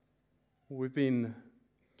We've been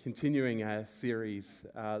continuing our series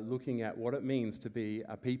looking at what it means to be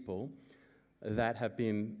a people that have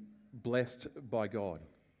been blessed by God.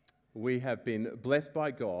 We have been blessed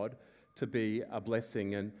by God to be a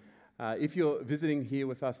blessing. And if you're visiting here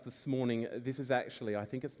with us this morning, this is actually, I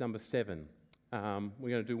think it's number 7. We're going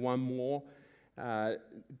to do one more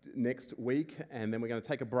next week, and then we're going to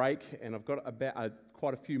take a break. And I've got about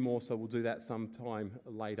quite a few more, so we'll do that sometime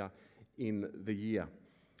later in the year.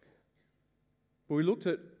 But we looked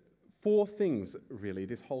at 4 things, really,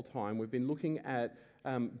 this whole time. We've been looking at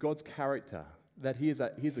God's character, that He is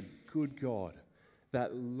a good God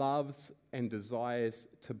that loves and desires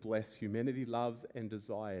to bless humanity, loves and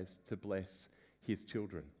desires to bless His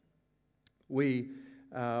children.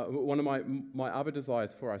 One of my other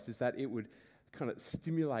desires for us is that it would kind of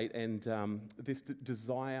stimulate and this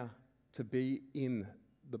desire to be in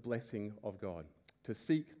the blessing of God, to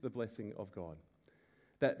seek the blessing of God.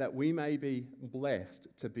 That we may be blessed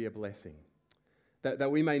to be a blessing.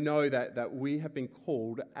 That we may know that we have been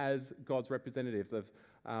called as God's representatives.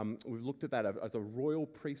 We've looked at that as a royal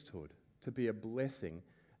priesthood to be a blessing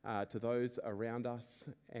to those around us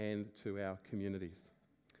and to our communities.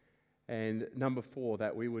 And number 4,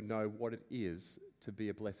 that we would know what it is to be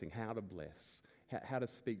a blessing, how to bless, how to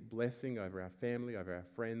speak blessing over our family, over our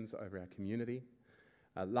friends, over our community.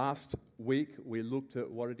 Last week, we looked at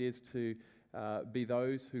what it is to be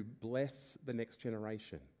those who bless the next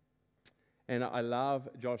generation. And I love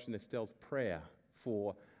Josh and Estelle's prayer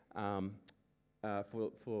for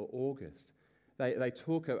August. They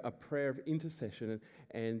took a prayer of intercession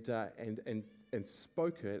and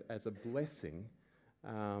spoke it as a blessing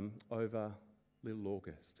over little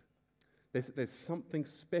August. There's something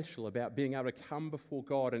special about being able to come before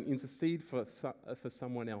God and intercede for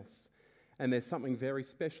someone else. And there's something very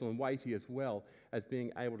special and weighty as well as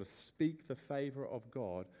being able to speak the favour of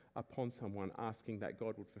God upon someone, asking that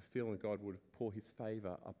God would fulfill and God would pour His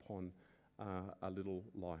favour upon a little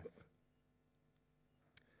life.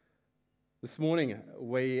 This morning,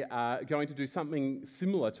 we are going to do something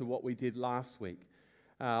similar to what we did last week.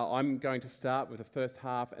 I'm going to start with the first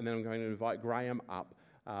half, and then I'm going to invite Graham up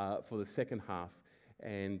for the second half.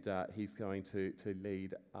 And he's going to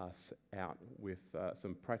lead us out with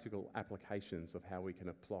some practical applications of how we can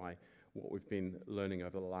apply what we've been learning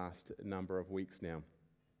over the last number of weeks now.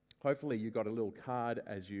 Hopefully you got a little card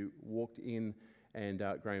as you walked in, and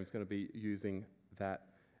Graham's going to be using that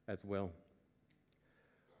as well.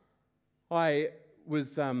 I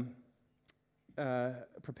was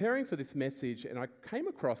preparing for this message, and I came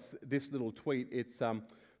across this little tweet. It's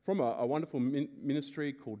from a wonderful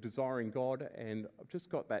ministry called Desiring God, and I've just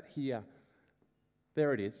got that here.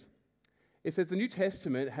 There it is. It says the New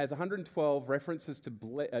Testament has 112 references to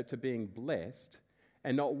being blessed,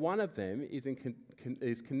 and not one of them is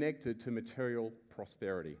connected to material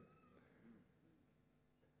prosperity.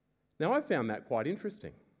 Now, I found that quite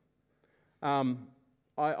interesting. To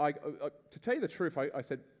tell you the truth, I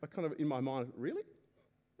said, I kind of in my mind, really?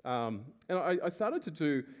 And I started to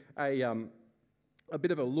do a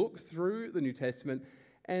bit of a look through the New Testament,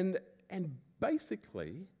 and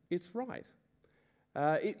basically, it's right.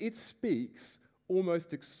 It speaks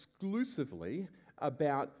almost exclusively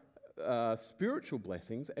about spiritual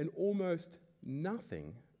blessings and almost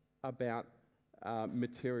nothing about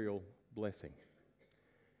material blessing.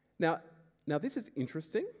 Now this is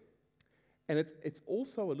interesting, and it's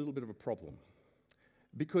also a little bit of a problem,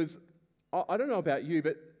 because I don't know about you,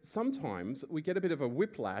 but sometimes we get a bit of a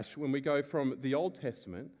whiplash when we go from the Old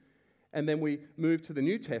Testament and then we move to the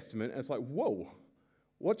New Testament, and it's like, whoa,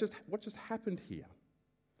 what just happened here?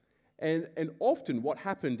 And often what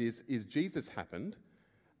happened is Jesus happened,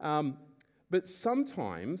 but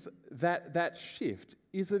sometimes that shift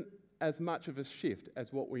isn't as much of a shift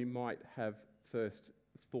as what we might have first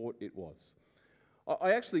thought it was.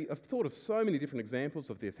 I actually have thought of so many different examples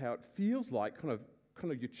of this, how it feels like kind of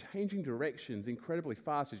you're changing directions incredibly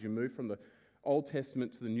fast as you move from the Old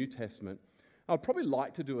Testament to the New Testament. I'd probably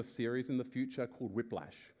like to do a series in the future called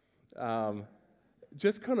Whiplash.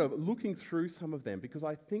 Just kind of looking through some of them, because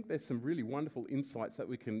I think there's some really wonderful insights that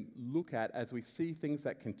we can look at as we see things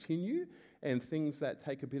that continue and things that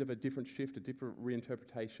take a bit of a different shift, a different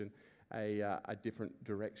reinterpretation, a different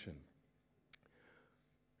direction.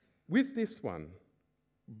 With this one,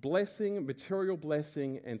 blessing, material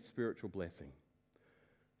blessing and spiritual blessing.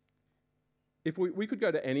 If we could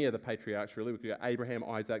go to any of the patriarchs, really, we could go Abraham,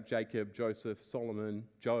 Isaac, Jacob, Joseph, Solomon,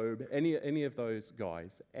 Job, any of those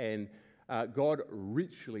guys, and God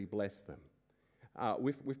richly blessed them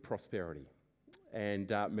with prosperity and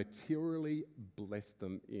materially blessed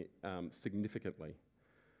them significantly.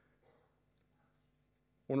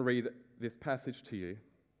 I want to read this passage to you.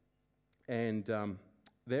 And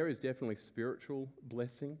there is definitely spiritual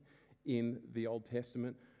blessing in the Old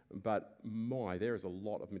Testament, but there is a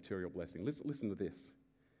lot of material blessing. Listen to this.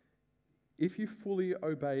 If you fully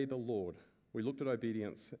obey the Lord, we looked at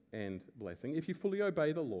obedience and blessing. If you fully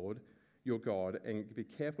obey the Lord, your God, and be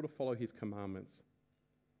careful to follow his commandments,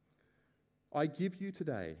 I give you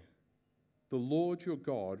today, the Lord your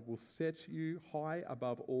God will set you high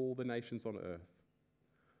above all the nations on earth.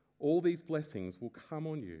 All these blessings will come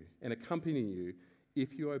on you and accompany you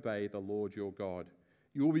if you obey the Lord your God.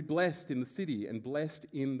 You will be blessed in the city and blessed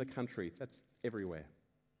in the country. That's everywhere.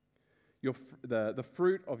 The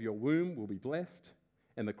fruit of your womb will be blessed,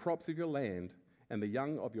 and the crops of your land, and the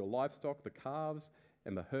young of your livestock, the calves,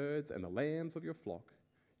 and the herds, and the lambs of your flock.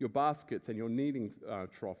 Your baskets and your kneading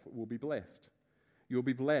trough will be blessed. You'll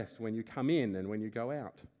be blessed when you come in and when you go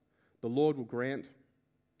out. The Lord will grant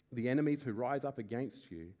the enemies who rise up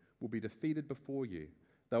against you will be defeated before you.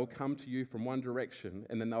 They'll come to you from one direction,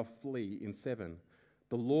 and then they'll flee in seven.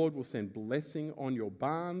 The Lord will send blessing on your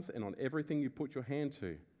barns and on everything you put your hand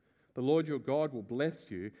to. The Lord your God will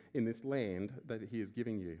bless you in this land that he is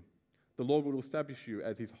giving you. The Lord will establish you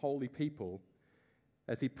as his holy people,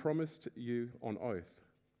 as he promised you on oath.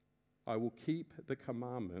 I will keep the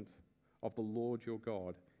commandments of the Lord your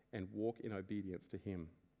God and walk in obedience to him.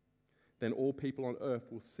 Then all people on earth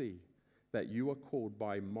will see that you are called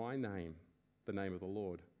by my name, the name of the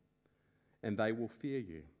Lord, and they will fear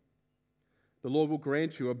you. The Lord will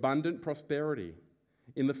grant you abundant prosperity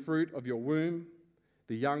in the fruit of your womb,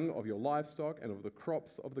 the young of your livestock, and of the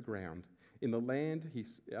crops of the ground, in the land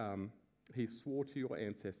he swore to your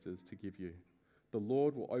ancestors to give you. The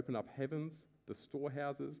Lord will open up heavens, the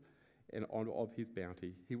storehouses, and of his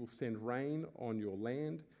bounty. He will send rain on your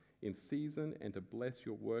land in season and to bless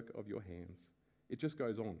your work of your hands. It just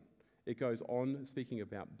goes on. It goes on speaking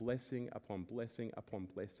about blessing upon blessing upon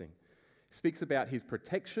blessing. It speaks about his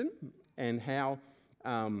protection and how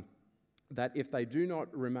that if they do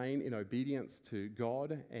not remain in obedience to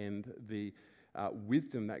God and the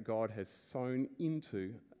wisdom that God has sown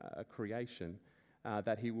into creation,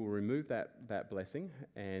 that he will remove that blessing,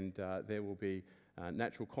 and there will be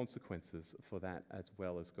natural consequences for that, as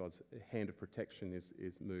well as God's hand of protection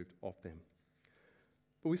is moved off them.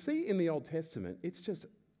 But we see in the Old Testament, it's just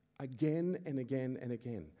again and again and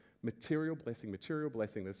again, material blessing.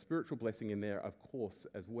 There's spiritual blessing in there, of course,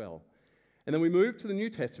 as well. And then we move to the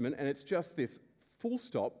New Testament, and it's just this full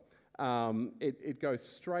stop. It goes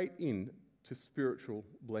straight in to spiritual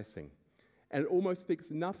blessing. And it almost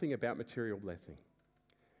speaks nothing about material blessing.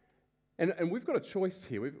 And we've got a choice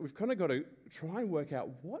here. We've kind of got to try and work out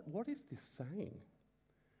what is this saying?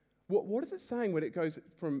 What is it saying when it goes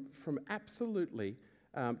from absolutely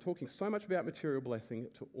talking so much about material blessing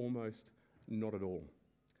to almost not at all?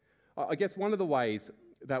 I guess one of the ways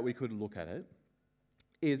that we could look at it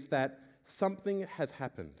is that something has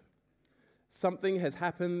happened. Something has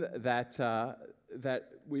happened that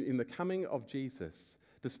in the coming of Jesus,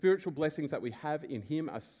 the spiritual blessings that we have in him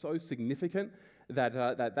are so significant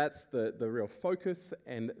that's the real focus,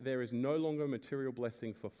 and there is no longer material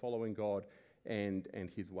blessing for following God and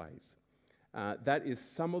his ways. That is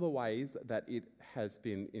some of the ways that it has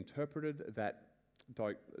been interpreted,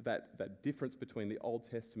 that difference between the Old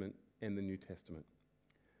Testament and the New Testament.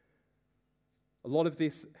 A lot of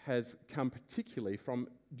this has come particularly from,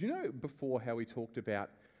 do you know before how we talked about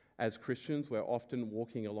as Christians, we're often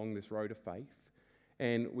walking along this road of faith,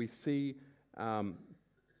 and we see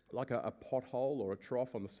like a pothole or a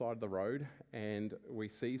trough on the side of the road, and we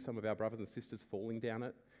see some of our brothers and sisters falling down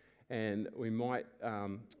it, and we might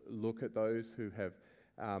look at those who have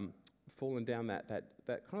fallen down that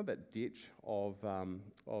kind of that ditch of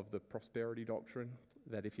the prosperity doctrine,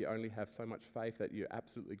 that if you only have so much faith that you're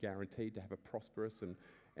absolutely guaranteed to have a prosperous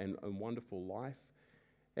and wonderful life.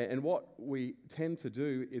 And what we tend to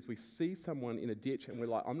do is we see someone in a ditch and we're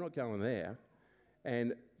like, I'm not going there.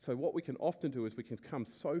 And so what we can often do is we can come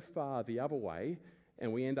so far the other way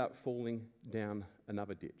and we end up falling down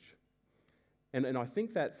another ditch. And I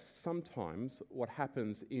think that's sometimes what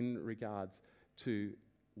happens in regards to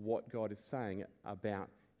what God is saying about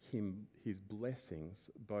his blessings,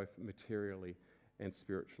 both materially and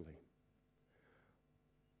spiritually.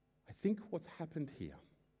 I think what's happened here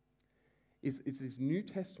is these New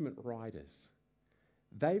Testament writers,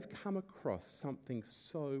 they've come across something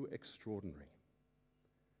so extraordinary.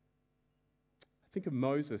 Think of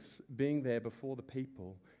Moses being there before the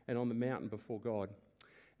people and on the mountain before God.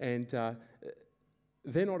 And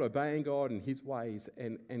they're not obeying God and his ways.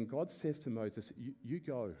 And God says to Moses, you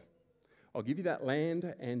go. I'll give you that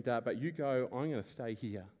land, but you go, I'm going to stay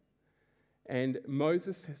here. And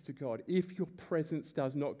Moses says to God, if your presence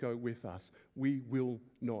does not go with us, we will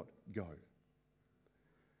not go.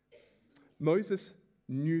 Moses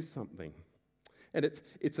knew something. And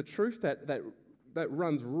it's a truth that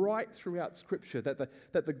runs right throughout Scripture,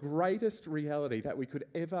 that the greatest reality that we could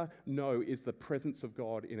ever know is the presence of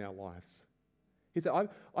God in our lives. He said,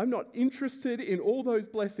 I'm not interested in all those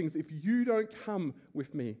blessings if you don't come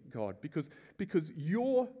with me, God, because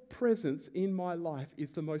your presence in my life is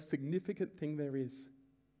the most significant thing there is.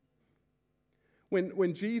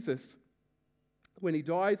 When Jesus, when he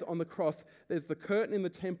dies on the cross, there's the curtain in the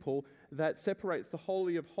temple that separates the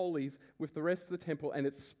Holy of Holies with the rest of the temple, and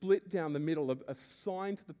it's split down the middle, of a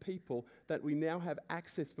sign to the people that we now have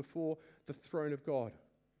access before the throne of God.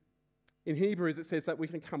 In Hebrews, it says that we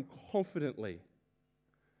can come confidently.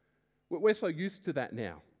 We're so used to that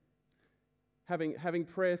now. Having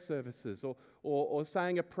prayer services or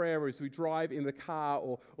saying a prayer as we drive in the car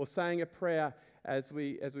or saying a prayer as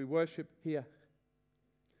we worship here.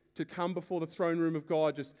 To come before the throne room of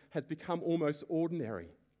God just has become almost ordinary.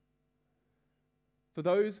 For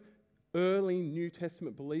those early New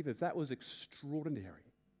Testament believers, that was extraordinary.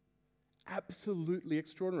 Absolutely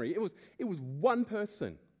extraordinary. It was one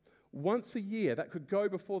person once a year that could go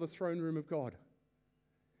before the throne room of God.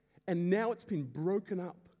 And now it's been broken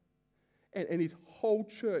up. And his whole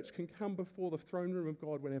church can come before the throne room of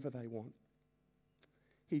God whenever they want.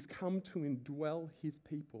 He's come to indwell his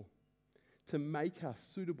people, to make us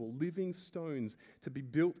suitable living stones to be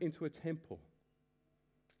built into a temple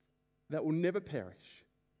that will never perish.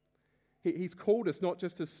 He's called us not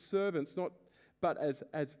just as servants, but as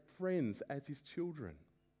friends, as his children.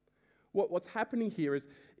 What's happening here is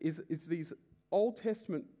these Old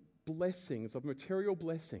Testament blessings of material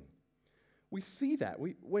blessing. We see that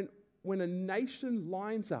when a nation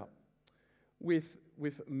lines up with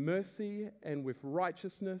mercy and with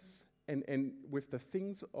righteousness and with the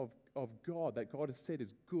things of God that God has said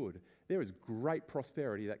is good, there is great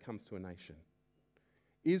prosperity that comes to a nation.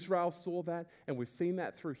 Israel saw that, and we've seen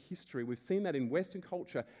that through history. We've seen that in Western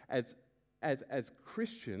culture as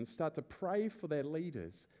Christians start to pray for their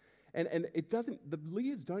leaders. And the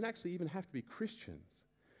leaders don't actually even have to be Christians.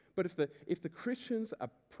 But if the Christians are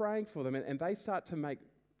praying for them and they start to make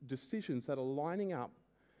decisions that are lining up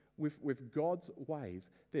with God's ways,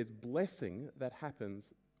 there's blessing that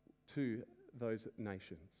happens to those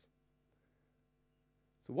nations.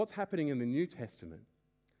 So what's happening in the New Testament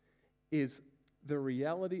is the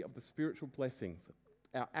reality of the spiritual blessings,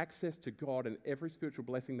 our access to God and every spiritual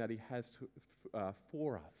blessing that he has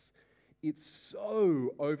for us. It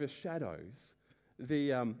so overshadows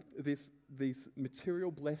these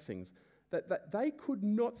material blessings that they could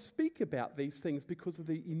not speak about these things because of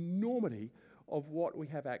the enormity of what we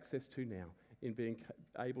have access to now in being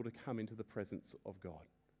able to come into the presence of God.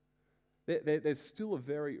 There's still a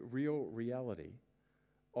very real reality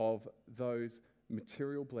of those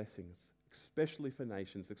material blessings, especially for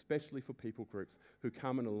nations, especially for people groups who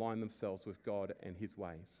come and align themselves with God and his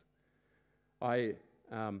ways.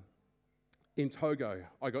 In Togo,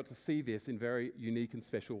 I got to see this in very unique and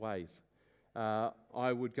special ways.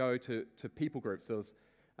 I would go to people groups. There was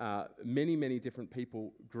many different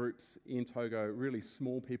people groups in Togo, really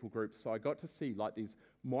small people groups. So I got to see like these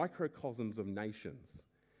microcosms of nations.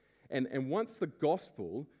 And once the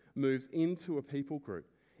gospel moves into a people group,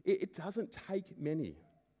 it doesn't take many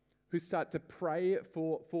who start to pray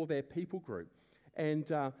for their people group.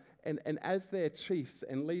 And as their chiefs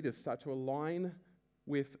and leaders start to align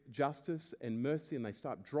with justice and mercy, and they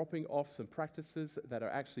start dropping off some practices that are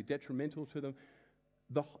actually detrimental to them,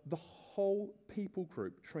 the whole people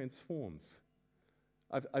group transforms.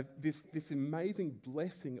 This amazing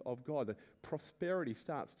blessing of God, the prosperity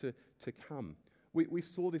starts to come. We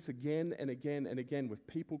saw this again and again and again with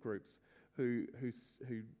people groups who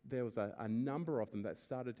there was a number of them that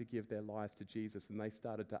started to give their lives to Jesus, and they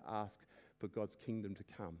started to ask for God's kingdom to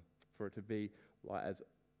come, for it to be like as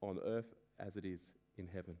on earth as it is in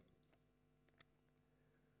heaven.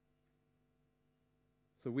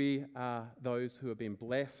 So we are those who have been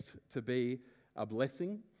blessed to be a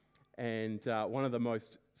blessing, and one of the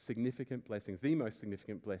most significant blessings, the most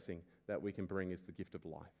significant blessing that we can bring is the gift of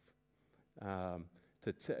life.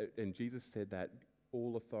 And Jesus said that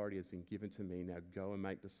all authority has been given to me, now go and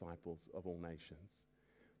make disciples of all nations.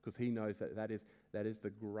 Because he knows that is the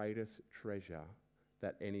greatest treasure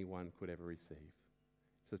that anyone could ever receive.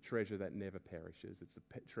 It's a treasure that never perishes. It's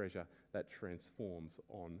a treasure that transforms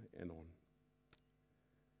on and on.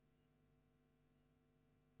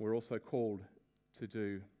 We're also called to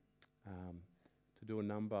do a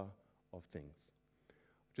number of things.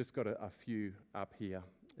 Just got a few up here.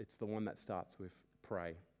 It's the one that starts with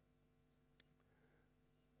pray.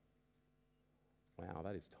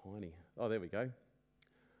 that is tiny. Oh, there we go.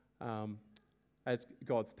 As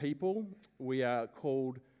God's people, we are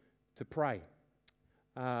called to pray.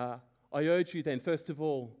 I urge you then, first of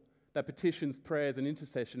all, that petitions, prayers, and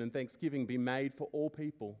intercession and thanksgiving be made for all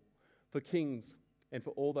people, for kings, and for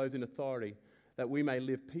all those in authority, that we may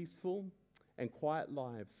live peaceful and quiet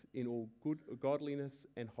lives in all good godliness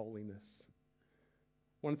and holiness.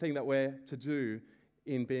 One thing that we're to do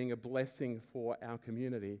in being a blessing for our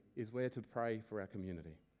community is we're to pray for our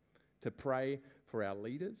community, to pray for our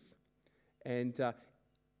leaders. And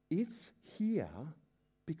it's here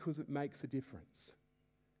because it makes a difference.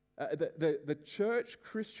 The church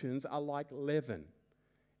Christians are like leaven.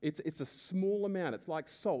 It's a small amount. It's like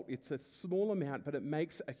salt. It's a small amount, but it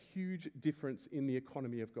makes a huge difference in the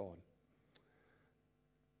economy of God.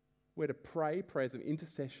 We're to pray prayers of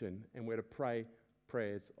intercession, and we're to pray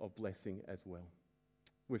prayers of blessing as well,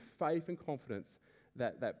 with faith and confidence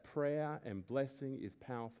that prayer and blessing is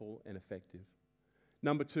powerful and effective.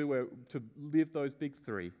 Number two, we're to live those big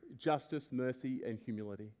three: justice, mercy, and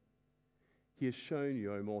humility. He has shown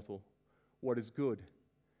you, O mortal, what is good.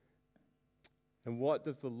 And what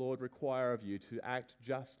does the Lord require of you? To act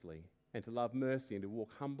justly and to love mercy and to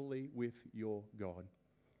walk humbly with your God.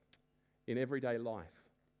 In everyday life,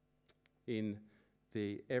 when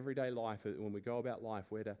we go about life,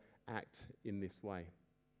 we're to act in this way,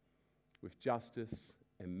 with justice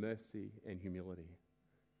and mercy and humility.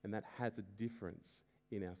 And that has a difference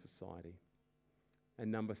in our society.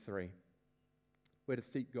 And number three, we're to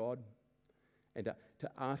seek God and to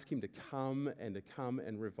ask him to come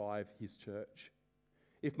and revive his church.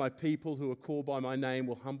 If my people who are called by my name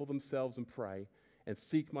will humble themselves and pray and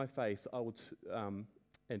seek my face,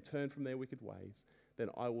 and turn from their wicked ways, then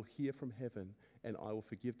I will hear from heaven and I will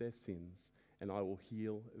forgive their sins and I will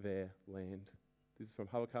heal their land. This is from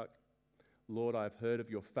Habakkuk. Lord, I have heard of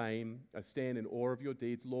your fame. I stand in awe of your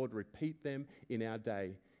deeds. Lord, repeat them in our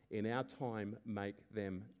day. In our time, make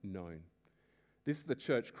them known. This is the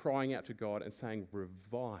church crying out to God and saying,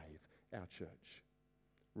 revive our church.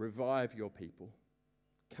 Revive your people.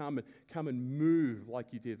 Come and move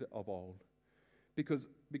like you did of old. Because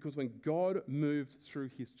when God moves through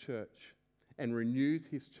his church and renews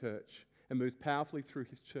his church and moves powerfully through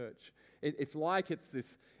his church, it's like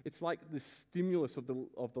this stimulus of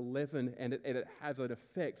the leaven, and it has an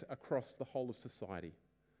effect across the whole of society.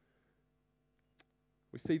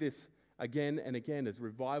 We see this again and again as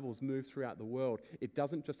revivals move throughout the world. It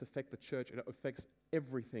doesn't just affect the church, it affects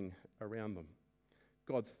everything around them.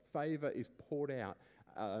 God's favor is poured out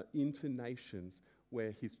into nations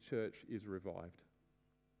where his church is revived.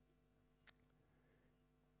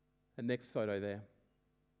 And next photo there.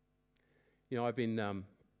 You know,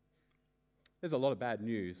 there's a lot of bad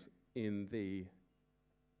news in the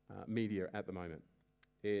media at the moment.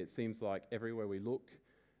 It seems like everywhere we look,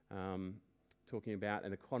 talking about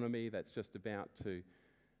an economy that's just about to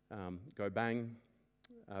go bang,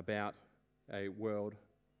 about a world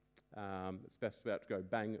that's just about to go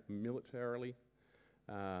bang militarily,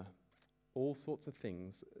 all sorts of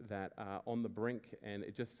things that are on the brink, and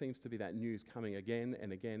it just seems to be that news coming again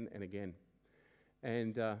and again and again.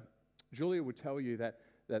 And Julia would tell you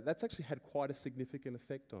that's actually had quite a significant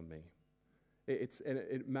effect on me.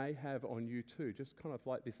 It may have on you too, just kind of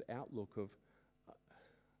like this outlook of,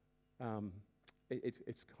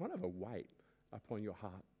 it's kind of a weight upon your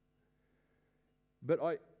heart. But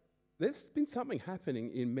there's been something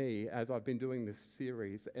happening in me as I've been doing this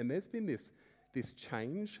series, and there's been this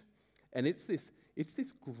change, and it's this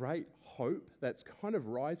great hope that's kind of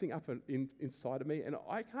rising up inside of me, and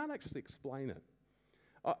I can't actually explain it.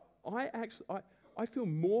 I feel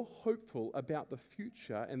more hopeful about the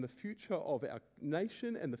future and the future of our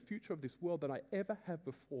nation and the future of this world than I ever have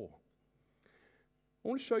before. I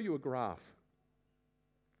want to show you a graph.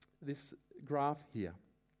 This graph here,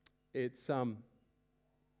 it's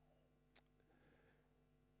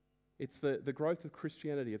the growth of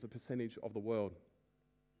Christianity as a percentage of the world.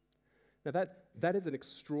 Now that is an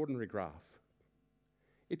extraordinary graph.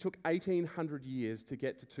 It took 1,800 years to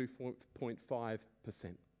get to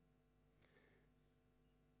 2.5%.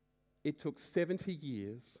 It took 70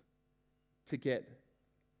 years to get,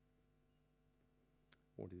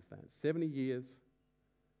 70 years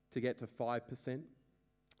to get to 5%. And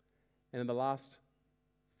in the last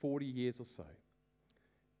 40 years or so,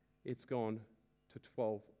 it's gone to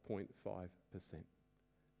 12.5%.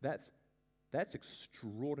 That's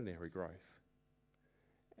extraordinary growth.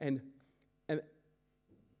 And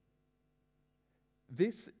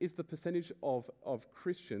this is the percentage of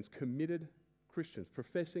Christians, committed Christians,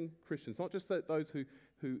 professing Christians, not just those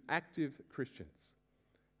who active Christians.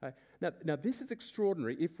 Now, this is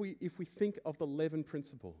extraordinary if we think of the leaven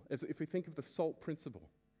principle, if we think of the salt principle.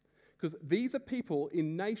 Because these are people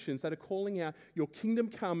in nations that are calling out, your kingdom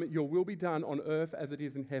come, your will be done on earth as it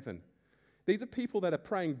is in heaven. These are people that are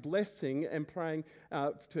praying blessing and praying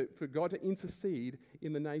for God to intercede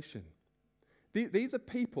in the nation. These are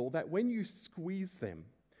people that when you squeeze them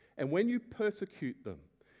and when you persecute them,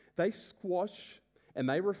 they squash and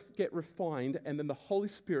they get refined, and then the Holy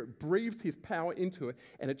Spirit breathes his power into it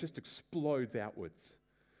and it just explodes outwards.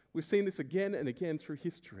 We've seen this again and again through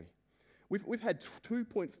history. We've had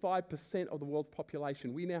 2.5% of the world's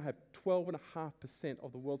population. We now have 12.5%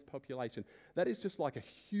 of the world's population. That is just like a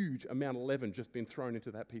huge amount of leaven just been thrown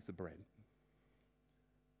into that piece of bread.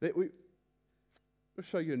 We'll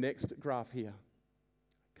show you a next graph here.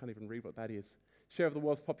 Can't even read what that is. Share of the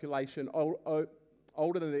world's population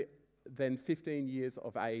older than 15 years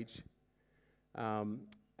of age,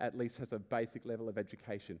 at least has a basic level of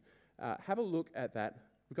education. Have a look at that.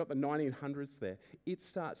 We've got the 1900s there. It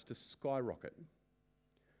starts to skyrocket.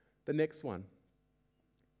 The next one.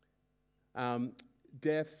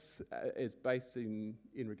 Deaths is based in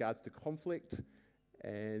regards to conflict,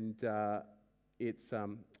 and it's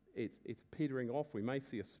petering off. We may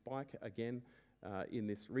see a spike again in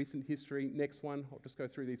this recent history. Next one, I'll just go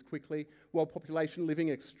through these quickly. World population living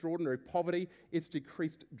in extraordinary poverty. It's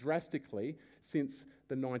decreased drastically since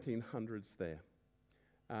the 1900s there.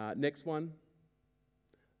 Next one.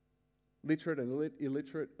 Literate and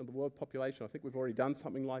illiterate of the world population. I think we've already done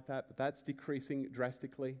something like that, but that's decreasing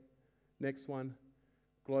drastically. Next one,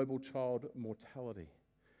 global child mortality.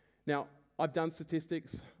 Now, I've done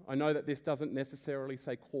statistics. I know that this doesn't necessarily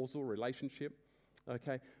say causal relationship,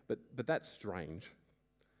 okay, but that's strange,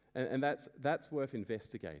 and that's worth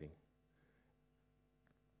investigating.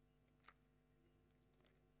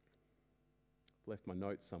 I've left my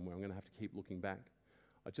notes somewhere. I'm going to have to keep looking back.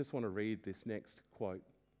 I just want to read this next quote.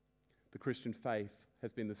 The Christian faith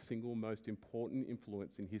has been the single most important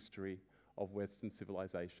influence in history of Western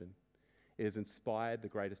civilization. It has inspired the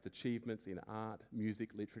greatest achievements in art, music,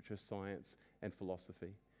 literature, science, and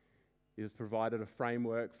philosophy. It has provided a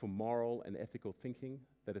framework for moral and ethical thinking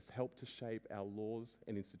that has helped to shape our laws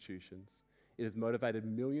and institutions. It has motivated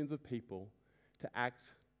millions of people to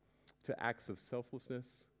acts of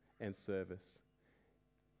selflessness and service.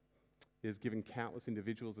 It has given countless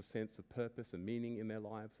individuals a sense of purpose and meaning in their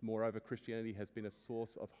lives. Moreover, Christianity has been a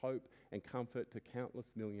source of hope and comfort to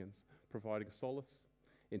countless millions, providing solace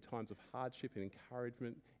in times of hardship and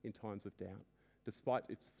encouragement in times of doubt. Despite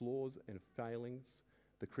its flaws and failings,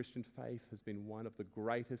 the Christian faith has been one of the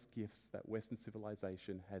greatest gifts that Western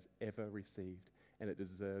civilization has ever received, and it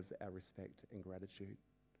deserves our respect and gratitude.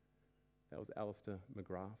 That was Alistair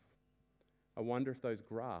McGrath. I wonder if those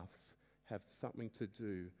graphs have something to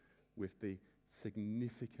do with the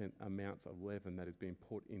significant amounts of leaven that is being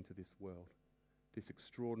put into this world, this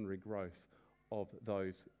extraordinary growth of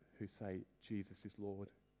those who say, Jesus is Lord,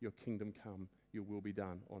 your kingdom come, your will be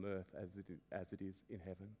done on earth as it is in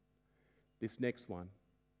heaven. This next one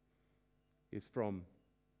is from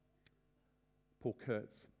Paul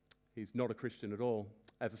Kurtz. He's not a Christian at all.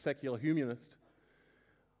 As a secular humanist,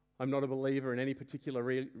 I'm not a believer in any particular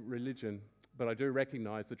religion, but I do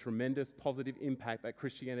recognize the tremendous positive impact that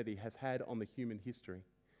Christianity has had on the human history.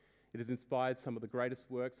 It has inspired some of the greatest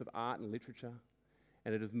works of art and literature,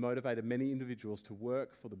 and it has motivated many individuals to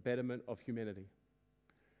work for the betterment of humanity.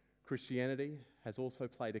 Christianity has also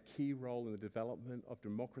played a key role in the development of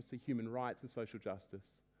democracy, human rights, and social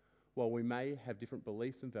justice. While we may have different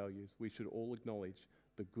beliefs and values, we should all acknowledge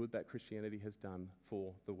the good that Christianity has done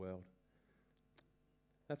for the world.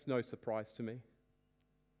 That's no surprise to me.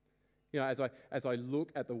 You know, as I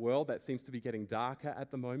look at the world that seems to be getting darker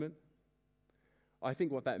at the moment, I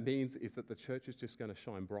think what that means is that the church is just going to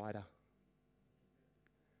shine brighter.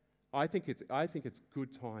 I think it's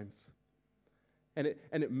good times. And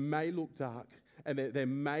it may look dark, and there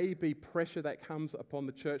may be pressure that comes upon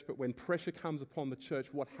the church, but when pressure comes upon the church,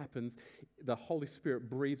 what happens? The Holy Spirit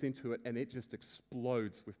breathes into it, and it just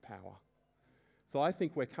explodes with power. So I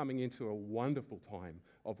think we're coming into a wonderful time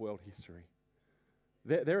of world history.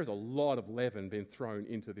 There is a lot of leaven being thrown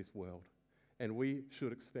into this world, and we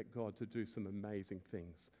should expect God to do some amazing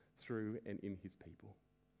things through and in his people.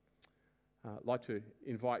 I'd like to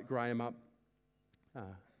invite Graham up.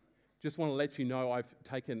 Just want to let you know I've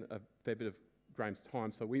taken a fair bit of Graham's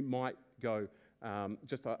time, so we might go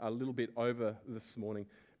just a little bit over this morning,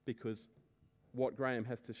 because what Graham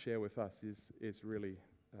has to share with us is really,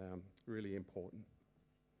 really important.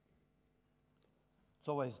 It's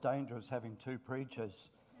always dangerous having two preachers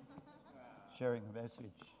sharing the message.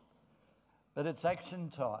 But it's action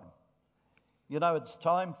time. You know, it's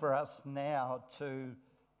time for us now to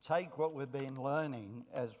take what we've been learning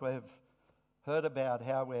as we've heard about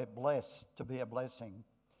how we're blessed to be a blessing.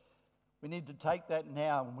 We need to take that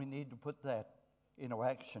now and we need to put that into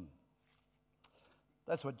action.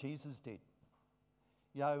 That's what Jesus did.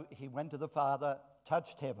 You know, he went to the Father,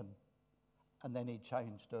 touched heaven, and then he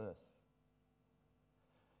changed earth.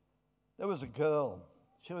 There was a girl,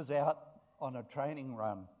 she was out on a training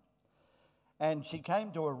run, and she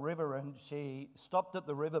came to a river and she stopped at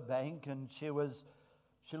the riverbank and she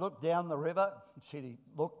looked down the river, she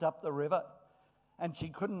looked up the river, and she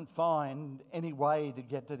couldn't find any way to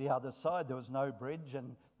get to the other side. There was no bridge,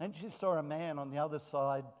 and then she saw a man on the other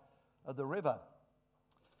side of the river.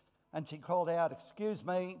 And she called out, "Excuse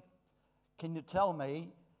me, can you tell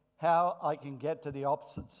me how I can get to the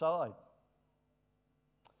opposite side?"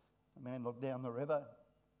 The man looked down the river,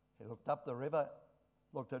 he looked up the river,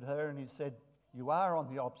 looked at her, and he said, "You are on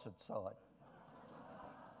the opposite side."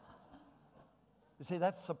 You see,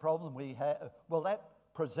 that's the problem we have. Well,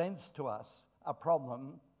 that presents to us a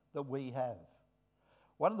problem that we have.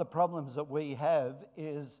 One of the problems that we have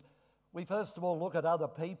is we first of all look at other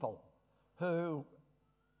people who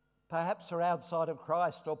perhaps are outside of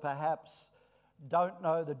Christ, or perhaps don't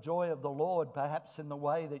know the joy of the Lord, perhaps in the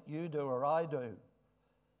way that you do or I do.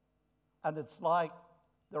 And it's like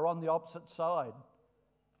they're on the opposite side.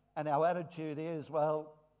 And our attitude is,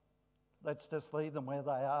 well, let's just leave them where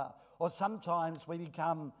they are. Or sometimes we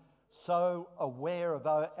become so aware of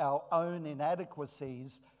our own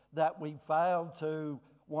inadequacies that we fail to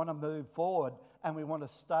want to move forward and we want to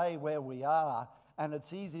stay where we are. And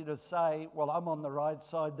it's easy to say, well, I'm on the right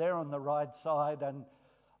side, they're on the right side, and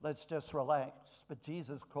let's just relax. But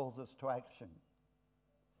Jesus calls us to action.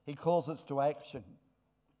 He calls us to action.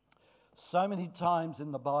 So many times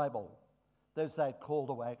in the Bible, there's that call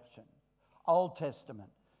to action. Old Testament,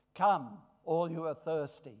 come, all you are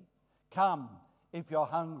thirsty. Come, if you're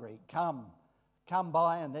hungry. Come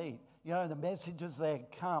by and eat. You know, the message is there,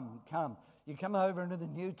 come. You come over into the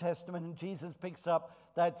New Testament and Jesus picks up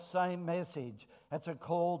that same message. It's a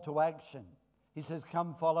call to action. He says,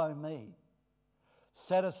 come follow me.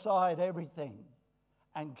 Set aside everything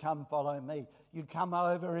and come follow me. You come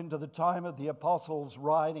over into the time of the apostles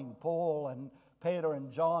writing, Paul and Peter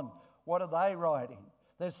and John. What are they writing?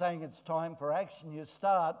 They're saying it's time for action. You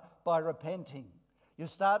start by repenting. You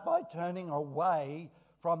start by turning away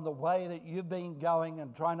from the way that you've been going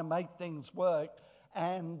and trying to make things work,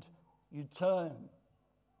 and you turn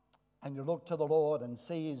and you look to the Lord and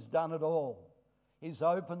see He's done it all. He's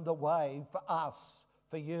opened the way for us,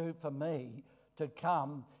 for you, for me, to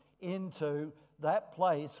come into that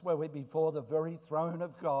place where we're before the very throne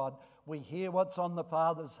of God. We hear what's on the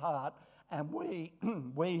Father's heart and we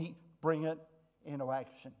bring it into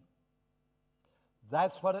action.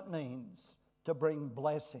 That's what it means to bring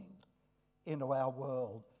blessing into our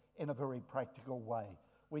world in a very practical way.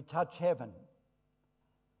 We touch heaven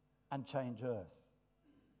and change earth.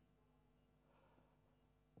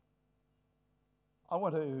 I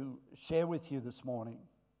want to share with you this morning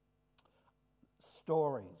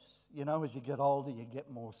stories. You know, as you get older, you get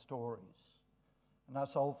more stories. And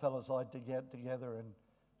us old fellas like to get together and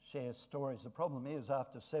share stories. The problem is,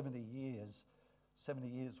 after 70 years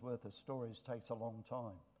worth of stories takes a long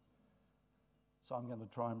time. So I'm going to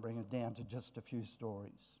try and bring it down to just a few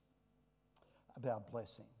stories about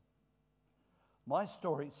blessing. My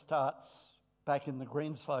story starts back in the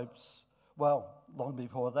Greenslopes, well, long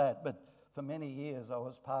before that, but for many years I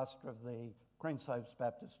was pastor of the Greenslopes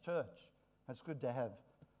Baptist Church. It's good to have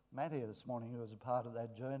Matt here this morning, who was a part of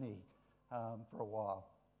that journey for a while.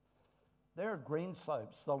 There at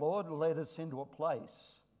Greenslopes, the Lord led us into a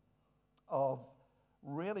place of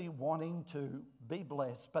really wanting to be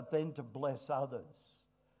blessed, but then to bless others.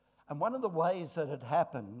 And one of the ways that it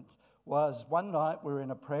happened was one night we were in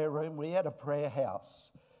a prayer room. We had a prayer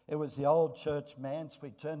house. It was the old church manse. We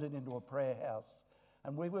turned it into a prayer house.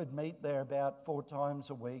 And we would meet there about 4 times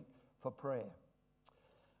a week for prayer.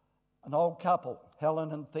 An old couple,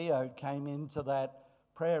 Helen and Theo, came into that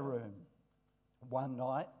prayer room one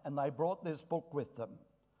night and they brought this book with them,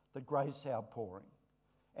 The Grace Outpouring.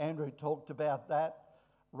 Andrew talked about that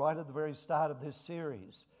right at the very start of this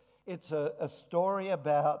series. It's a story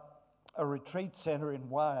about a retreat centre in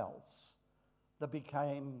Wales that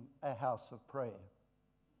became a house of prayer.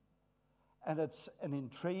 And it's an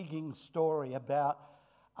intriguing story about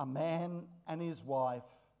a man and his wife,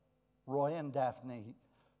 Roy and Daphne,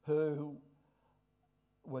 who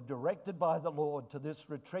were directed by the Lord to this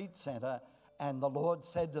retreat centre, and the Lord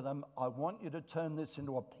said to them, I want you to turn this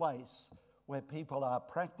into a place where people are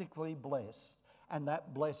practically blessed, and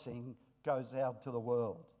that blessing goes out to the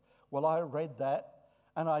world. Well, I read that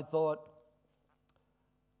and I thought,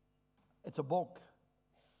 it's a book.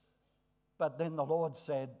 But then the Lord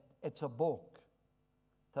said, it's a book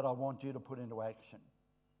that I want you to put into action.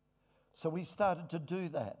 So we started to do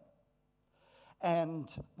that. And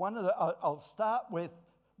I'll start with,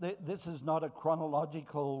 this is not a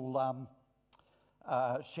chronological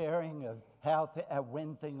sharing of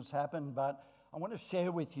when things happen, but I want to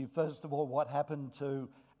share with you, first of all, what happened to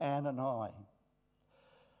Anne and I.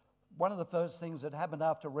 One of the first things that happened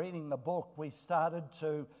after reading the book, we started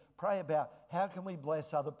to pray about how can we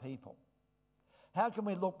bless other people? How can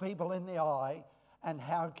we look people in the eye, and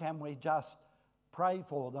how can we just pray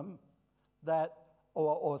for them that,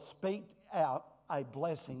 or speak out a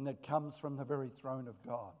blessing that comes from the very throne of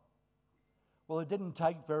God? Well, it didn't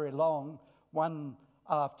take very long. One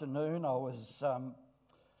afternoon, I'd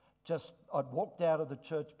walked out of the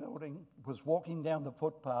church building, was walking down the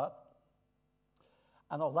footpath,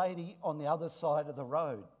 and a lady on the other side of the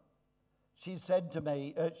road, she said to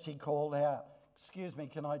me, she called out, "Excuse me,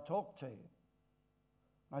 can I talk to you?"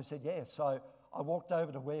 I said, yes. So I walked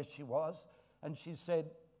over to where she was, and she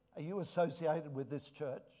said, "Are you associated with this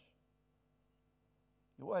church?"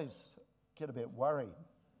 You always get a bit worried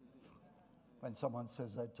when someone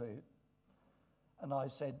says that to you. And I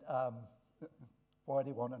said, "Why do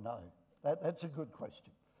you want to know?" That's a good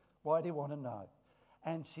question. Why do you want to know?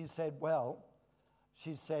 And she said,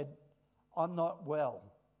 "I'm not well,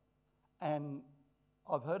 and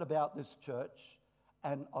I've heard about this church,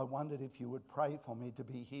 and I wondered if you would pray for me to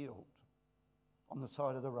be healed," on the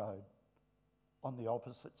side of the road, on the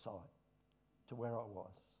opposite side to where I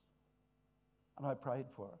was. And I prayed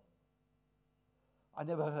for her. I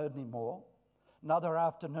never heard any more. Another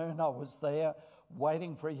afternoon, I was there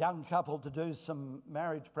waiting for a young couple to do some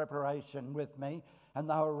marriage preparation with me, and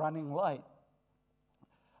they were running late.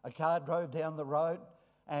 A car drove down the road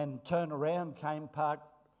and turned around, came parked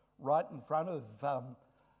right in front of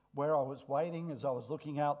where I was waiting as I was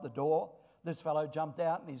looking out the door. This fellow jumped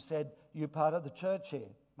out and he said, "You part of the church here?"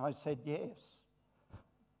 And I said, "Yes."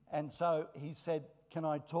 And so he said, "Can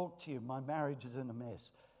I talk to you? My marriage is in a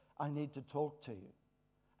mess. I need to talk to you."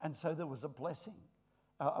 And so there was a blessing.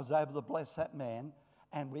 I was able to bless that man,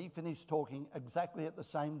 and we finished talking exactly at the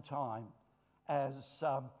same time as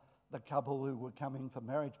the couple who were coming for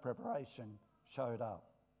marriage preparation showed up.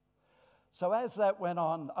 So as that went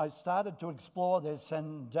on, I started to explore this,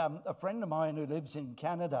 and a friend of mine who lives in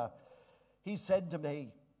Canada, he said to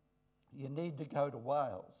me, "You need to go to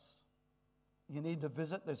Wales. You need to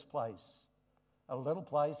visit this place, a little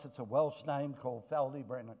place, it's a Welsh name called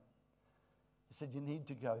Faldybrennen." He said, "You need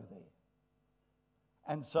to go there."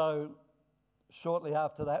 And so shortly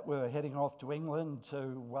after that, we were heading off to England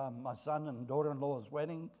to my son and daughter-in-law's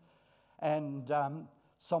wedding, and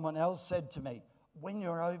someone else said to me, "When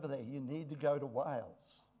you're over there, you need to go to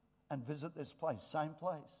Wales and visit this place," same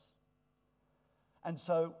place. And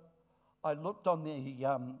so I looked on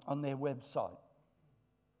their website.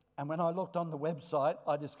 And when I looked on the website,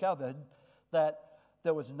 I discovered that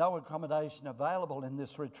there was no accommodation available in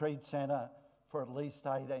this retreat centre for at least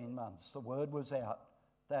 18 months. The word was out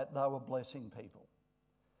that they were blessing people.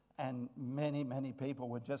 And many, many people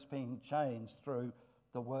were just being changed through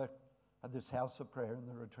the work of this house of prayer in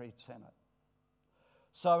the retreat centre.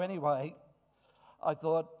 So anyway, I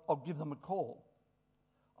thought I'll give them a call.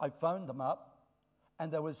 I phoned them up,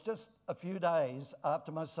 and there was just a few days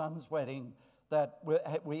after my son's wedding that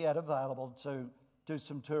we had available to do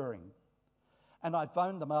some touring. And I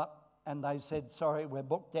phoned them up, and they said, "Sorry, we're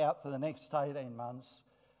booked out for the next 18 months.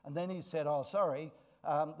 And then he said, "Oh, sorry,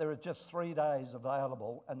 there are just 3 days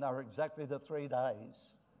available," and they were exactly the 3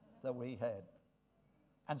 days that we had.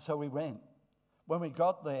 And so we went. When we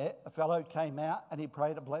got there, a fellow came out and he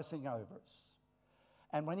prayed a blessing over us.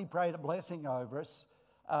 And when he prayed a blessing over us,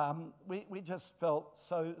 we just felt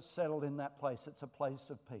so settled in that place. It's a place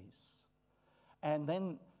of peace. And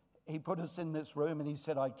then he put us in this room and he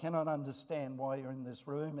said, "I cannot understand why you're in this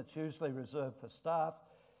room. It's usually reserved for staff."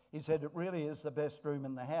 He said, "It really is the best room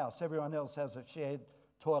in the house. Everyone else has a shared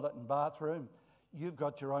toilet and bathroom. You've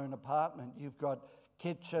got your own apartment. You've got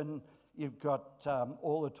kitchen. You've got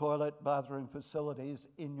all the toilet, bathroom facilities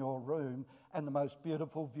in your room, and the most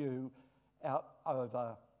beautiful view out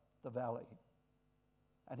over the valley."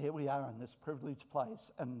 And here we are in this privileged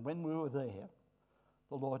place. And when we were there,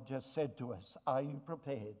 the Lord just said to us, "Are you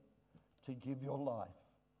prepared to give your life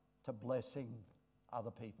to blessing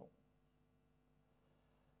other people?"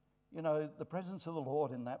 You know, the presence of the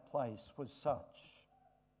Lord in that place was such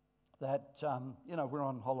that, we're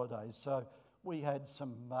on holidays, so we had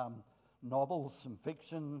some novels, some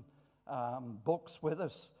fiction books with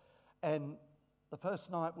us, and the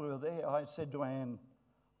first night we were there, I said to Anne,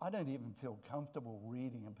 I don't even feel comfortable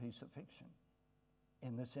reading a piece of fiction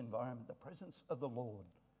in this environment. The presence of the Lord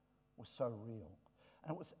was so real.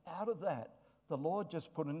 And it was out of that, the Lord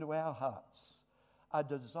just put into our hearts a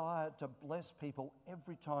desire to bless people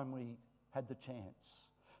every time we had the chance.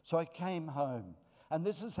 So I came home, and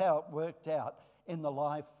this is how it worked out in the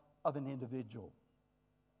life of an individual.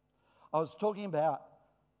 I was talking about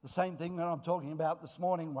the same thing that I'm talking about this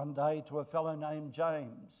morning one day to a fellow named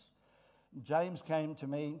James. James came to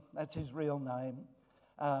me, that's his real name.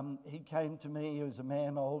 He came to me, he was a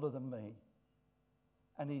man older than me,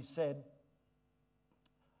 and he said,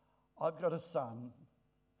 I've got a son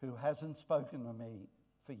who hasn't spoken to me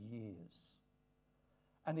for years.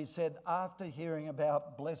 And he said, after hearing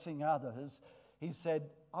about blessing others, he said,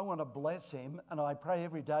 I want to bless him, and I pray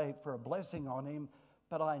every day for a blessing on him,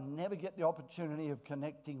 but I never get the opportunity of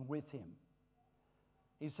connecting with him.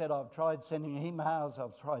 He said, I've tried sending emails,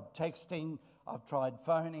 I've tried texting, I've tried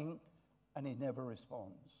phoning, and he never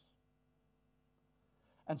responds.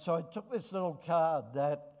 And so I took this little card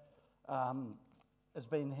that has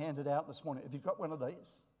been handed out this morning. Have you got one of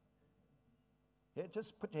these? Yeah,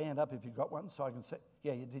 just put your hand up if you've got one so I can see.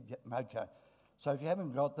 Yeah, you did get them. Okay. So if you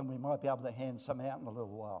haven't got them, we might be able to hand some out in a little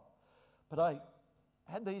while. But I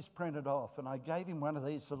had these printed off, and I gave him one of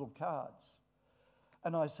these little cards.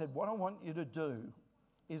 And I said, what I want you to do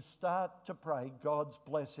is start to pray God's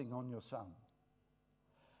blessing on your son.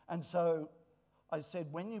 And so I said,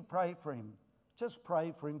 when you pray for him, just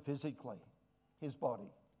pray for him physically, his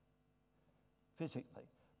body, physically.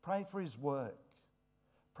 Pray for his work.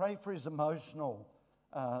 Pray for his emotional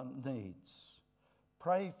needs.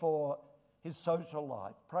 Pray for his social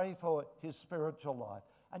life. Pray for his spiritual life.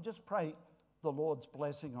 And just pray the Lord's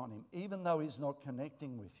blessing on him, even though he's not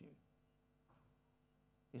connecting with you.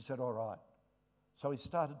 He said, all right. So he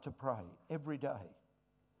started to pray every day.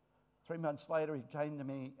 3 months later, he came to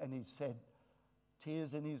me and he said,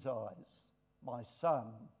 tears in his eyes, my son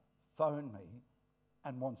phoned me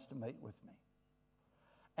and wants to meet with me.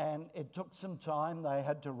 And it took some time. They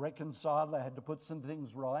had to reconcile. They had to put some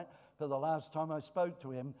things right. But the last time I spoke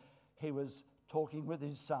to him, he was talking with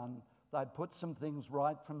his son. They'd put some things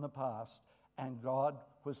right from the past, and God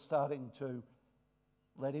was starting to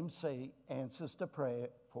let him see answers to prayer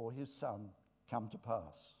for his son come to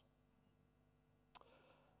pass.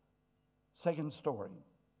 Second story.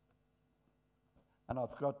 And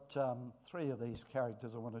I've got 3 of these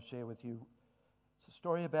characters I want to share with you. It's a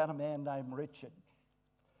story about a man named Richard.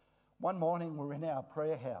 One morning we're in our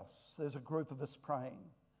prayer house. There's a group of us praying.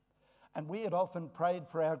 And we had often prayed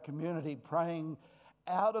for our community, praying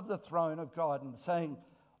out of the throne of God and saying,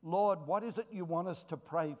 Lord, what is it you want us to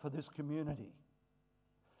pray for this community?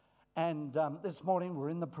 And this morning we're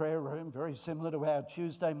in the prayer room, very similar to our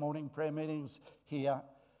Tuesday morning prayer meetings here.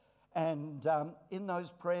 And in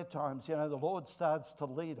those prayer times, you know, the Lord starts to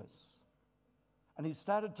lead us. And he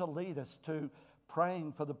started to lead us to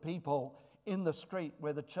praying for the people in the street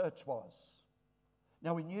where the church was.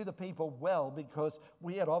 Now, we knew the people well because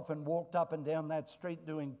we had often walked up and down that street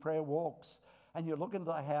doing prayer walks, and you look into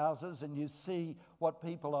the houses and you see what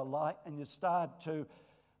people are like, and you start to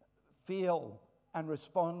feel and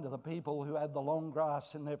respond to the people who have the long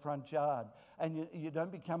grass in their front yard. And you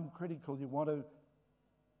don't become critical. You want to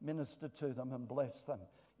minister to them and bless them.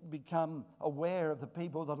 You become aware of the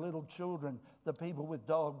people, the little children, the people with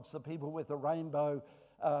dogs, the people with a rainbow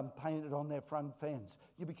painted on their front fence.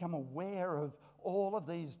 You become aware of all of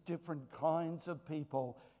these different kinds of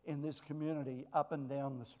people in this community up and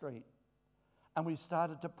down the street. And we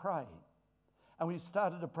started to pray. And we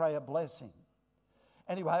started to pray a blessing.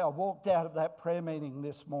 Anyway, I walked out of that prayer meeting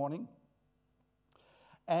this morning,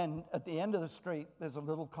 and at the end of the street there's a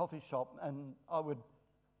little coffee shop, and I would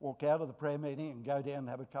walk out of the prayer meeting and go down and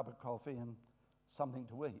have a cup of coffee and something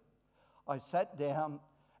to eat. I sat down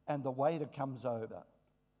and the waiter comes over.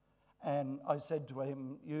 And I said to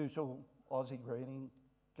him, usual Aussie greeting,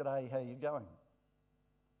 "G'day, how you going?"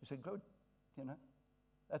 He said, "Good," you know.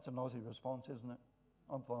 That's an Aussie response, isn't it?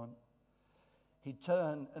 "I'm fine." He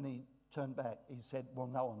turned back. He said, "Well,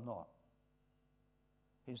 no, I'm not."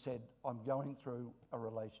 He said, "I'm going through a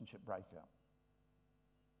relationship breakup."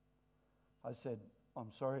 I said, "I'm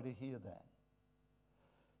sorry to hear that."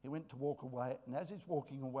 He went to walk away, and as he's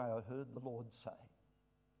walking away, I heard the Lord say,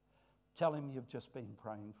 "Tell him you've just been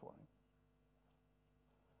praying for him."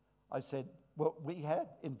 I said, well, we had,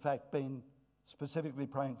 in fact, been specifically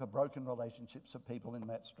praying for broken relationships of people in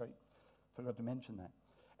that street. Forgot to mention that.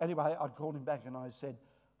 Anyway, I called him back and I said,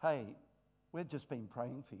 "Hey, we've just been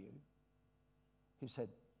praying for you." He said,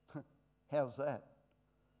 "How's that?"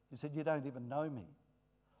 He said, "You don't even know me."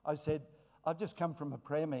 I said, I've just come from a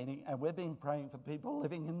prayer meeting and we've been praying for people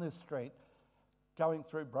living in this street going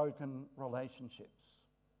through broken relationships.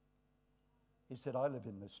 He said, I live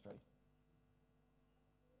in this street.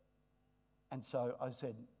 And so I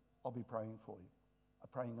said, I'll be praying for you. I'm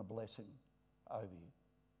praying a blessing over you.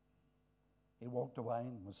 He walked away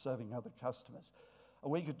and was serving other customers. A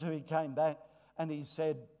week or two he came back and he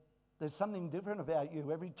said, there's something different about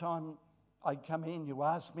you. Every time I come in, you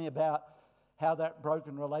ask me about how that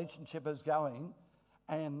broken relationship is going.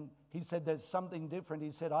 And he said, there's something different.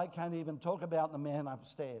 He said, I can't even talk about the man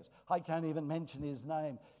upstairs. I can't even mention his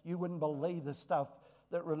name. You wouldn't believe the stuff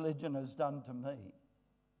that religion has done to me.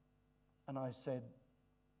 And I said,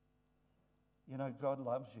 you know, God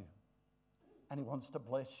loves you and he wants to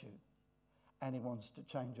bless you and he wants to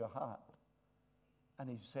change your heart. And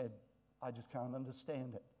he said, I just can't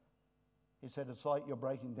understand it. He said, it's like you're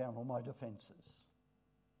breaking down all my defenses.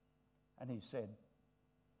 And he said,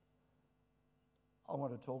 I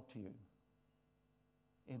want to talk to you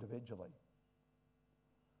individually.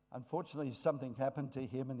 Unfortunately, something happened to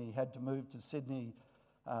him and he had to move to Sydney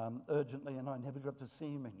urgently, and I never got to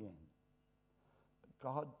see him again. But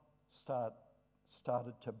God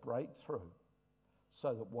started to break through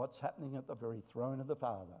so that what's happening at the very throne of the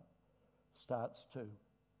Father starts to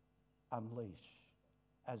unleash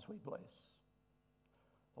as we bless.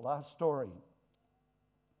 The last story,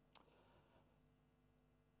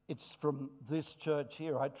 it's from this church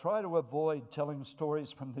here. I try to avoid telling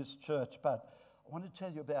stories from this church, but I want to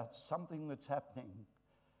tell you about something that's happening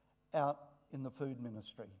out in the food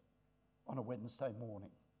ministry on a Wednesday morning.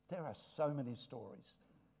 There are so many stories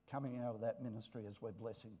coming out of that ministry as we're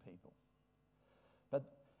blessing people. But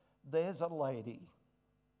there's a lady,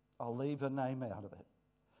 I'll leave her name out of it.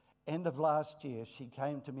 End of last year, she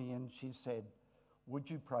came to me and she said, would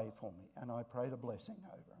you pray for me? And I prayed a blessing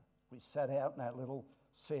over her. We sat out in that little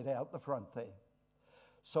seat out the front there.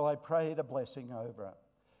 So I prayed a blessing over her.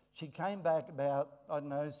 She came back about,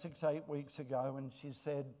 6-8 weeks ago and she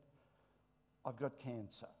said, I've got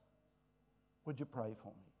cancer. Would you pray for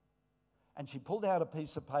me? And she pulled out a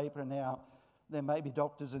piece of paper. Now, there may be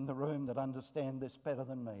doctors in the room that understand this better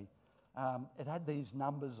than me. It had these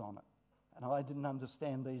numbers on it. And I didn't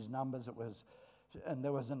understand these numbers. And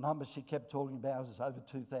there was a number she kept talking about. It was over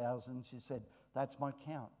 2,000. She said, that's my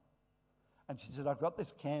count. And she said, I've got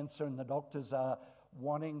this cancer and the doctors are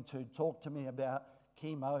wanting to talk to me about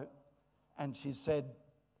chemo. And she said,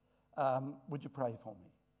 would you pray for me?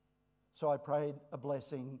 So I prayed a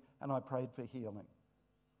blessing and I prayed for healing.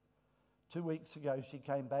 2 weeks ago, she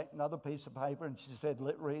came back, another piece of paper, and she said,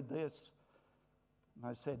 read this. And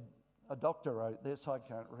I said, a doctor wrote this. I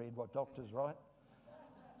can't read what doctors write.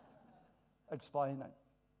 Explain it.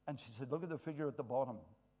 And she said, look at the figure at the bottom.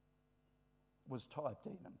 It was typed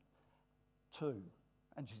even. 2.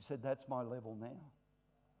 And she said, that's my level now.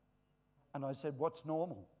 And I said, what's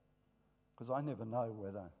normal? Because I never know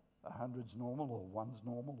whether 100's normal or 1's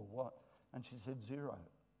normal or what. And she said, 0.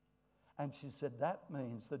 And she said, that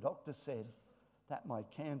means the doctor said that my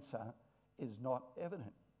cancer is not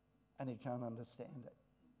evident and he can't understand it.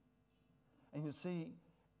 And you see,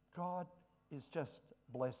 God is just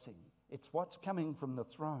blessing. It's what's coming from the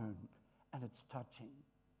throne and it's touching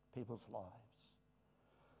people's lives.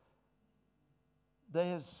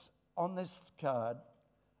 There's on this card,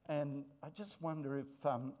 and I just wonder if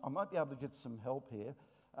I might be able to get some help here.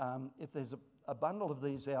 If there's a bundle of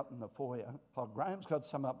these out in the foyer. Oh, Graham's got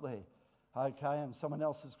some up there. Okay, and someone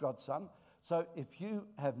else has got some. So if you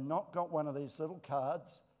have not got one of these little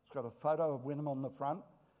cards, it's got a photo of Wynnum on the front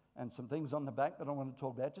and some things on the back that I want to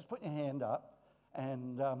talk about, just put your hand up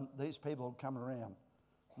and these people will come around.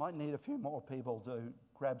 Might need a few more people to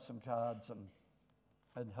grab some cards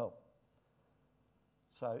and help.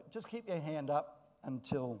 So just keep your hand up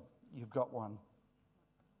until you've got one.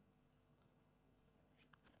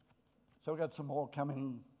 So we've got some more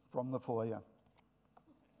coming from the foyer.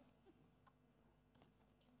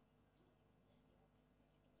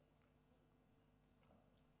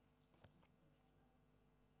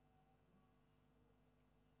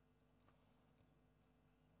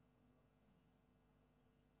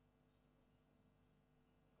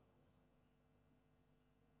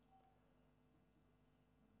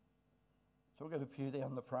 So we've got a few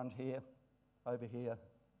down the front here, over here,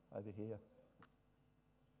 over here.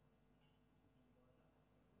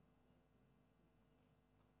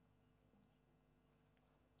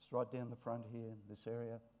 It's right down the front here, this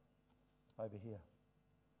area, over here.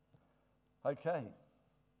 Okay,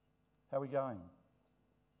 how are we going?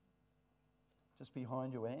 Just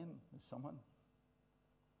behind you, Anne, there's someone?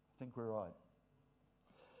 I think we're right.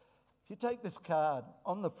 If you take this card,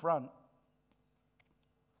 on the front,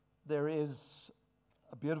 there is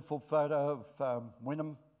a beautiful photo of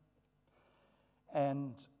Wynnum,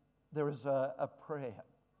 and there is a prayer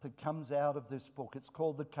that comes out of this book. It's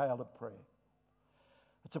called the Caleb Prayer.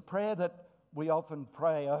 It's a prayer that we often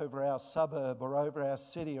pray over our suburb or over our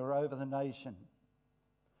city or over the nation.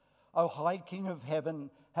 O High King of Heaven,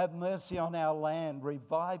 have mercy on our land,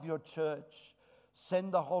 revive your church,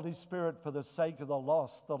 send the Holy Spirit for the sake of the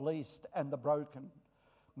lost, the least, and the broken.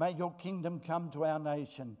 May your kingdom come to our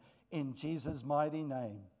nation, in Jesus' mighty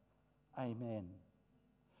name. Amen.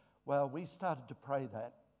 Well, we started to pray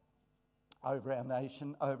that over our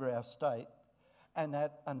nation, over our state, and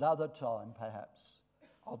at another time, perhaps,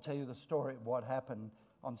 I'll tell you the story of what happened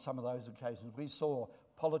on some of those occasions. We saw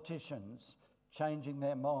politicians changing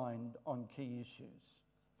their mind on key issues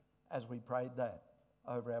as we prayed that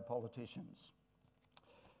over our politicians.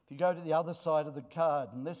 If you go to the other side of the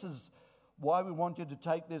card, and this is why we want you to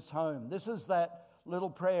take this home. This is that little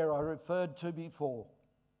prayer I referred to before.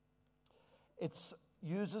 It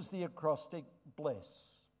uses the acrostic BLESS,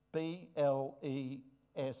 B-L-E-S-S.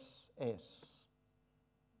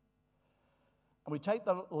 And we take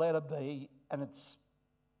the letter B and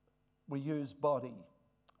we use body,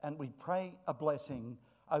 and we pray a blessing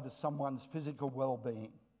over someone's physical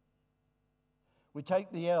well-being. We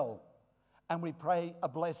take the L and we pray a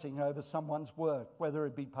blessing over someone's work, whether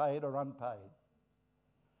it be paid or unpaid.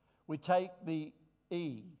 We take the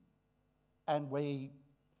E and we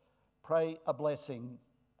pray a blessing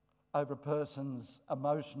over a person's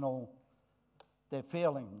emotional, their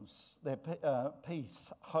feelings, their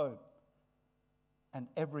peace, hope, and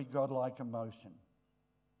every godlike emotion.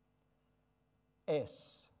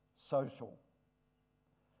 S, social,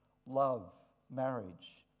 love,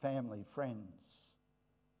 marriage, family, friends,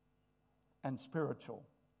 and spiritual,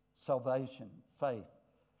 salvation, faith,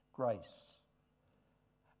 grace.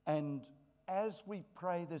 And as we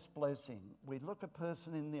pray this blessing, we look a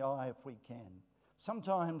person in the eye if we can.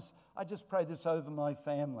 Sometimes I just pray this over my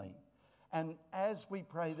family. And as we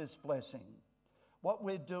pray this blessing, what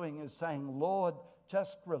we're doing is saying, Lord,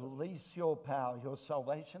 just release your power, your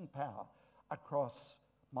salvation power, across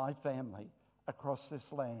my family, across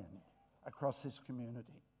this land, across this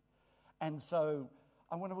community. And so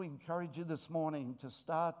I want to encourage you this morning to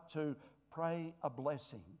start to pray a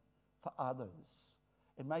blessing for others.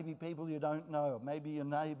 It may be people you don't know. It may be your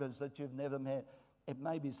neighbours that you've never met. It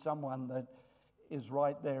may be someone that is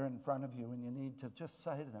right there in front of you, and you need to just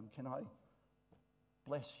say to them, can I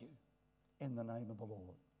bless you in the name of the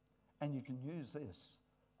Lord? And you can use this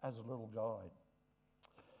as a little guide.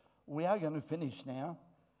 We are going to finish now,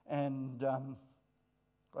 and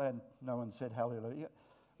glad no one said hallelujah,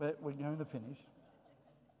 but we're going to finish.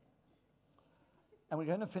 And we're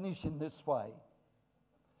going to finish in this way.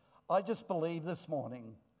 I just believe this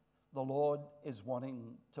morning the Lord is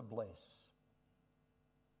wanting to bless.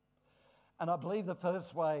 And I believe the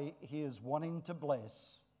first way he is wanting to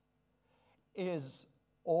bless is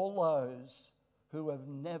all those who have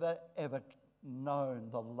never, ever known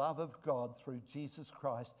the love of God through Jesus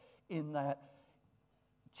Christ, in that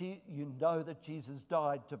you know that Jesus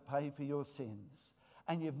died to pay for your sins,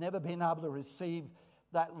 and you've never been able to receive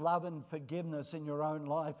that love and forgiveness in your own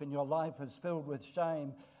life, and your life is filled with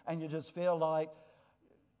shame, and you just feel like,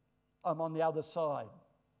 I'm on the other side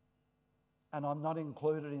and I'm not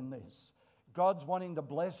included in this. God's wanting to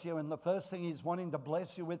bless you, and the first thing he's wanting to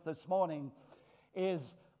bless you with this morning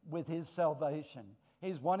is with his salvation.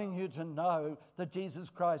 He's wanting you to know that Jesus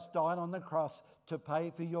Christ died on the cross to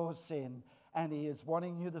pay for your sin, and he is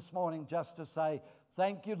wanting you this morning just to say,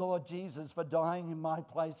 thank you, Lord Jesus, for dying in my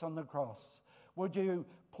place on the cross. Would you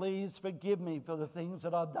please forgive me for the things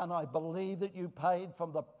that I've done? I believe that you paid for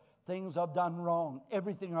the things I've done wrong,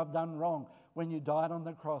 everything I've done wrong, when you died on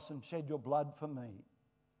the cross and shed your blood for me.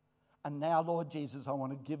 And now, Lord Jesus, I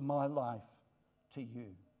want to give my life to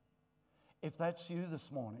you. If that's you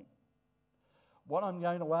this morning, what I'm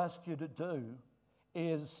going to ask you to do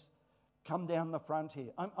is come down the front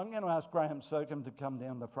here. I'm going to ask Graham Sercombe to come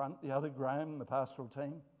down the front, the other Graham, the pastoral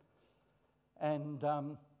team. And,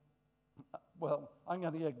 I'm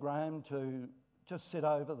going to get Graham to just sit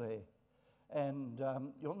over there. And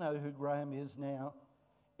you'll know who Graham is now.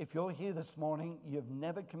 If you're here this morning, you've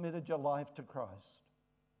never committed your life to Christ,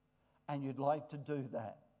 and you'd like to do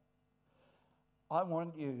that, I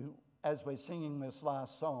want you, as we're singing this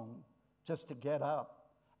last song, just to get up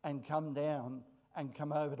and come down and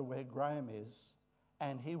come over to where Graham is,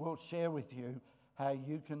 and he will share with you how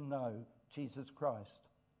you can know Jesus Christ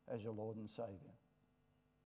as your Lord and Saviour.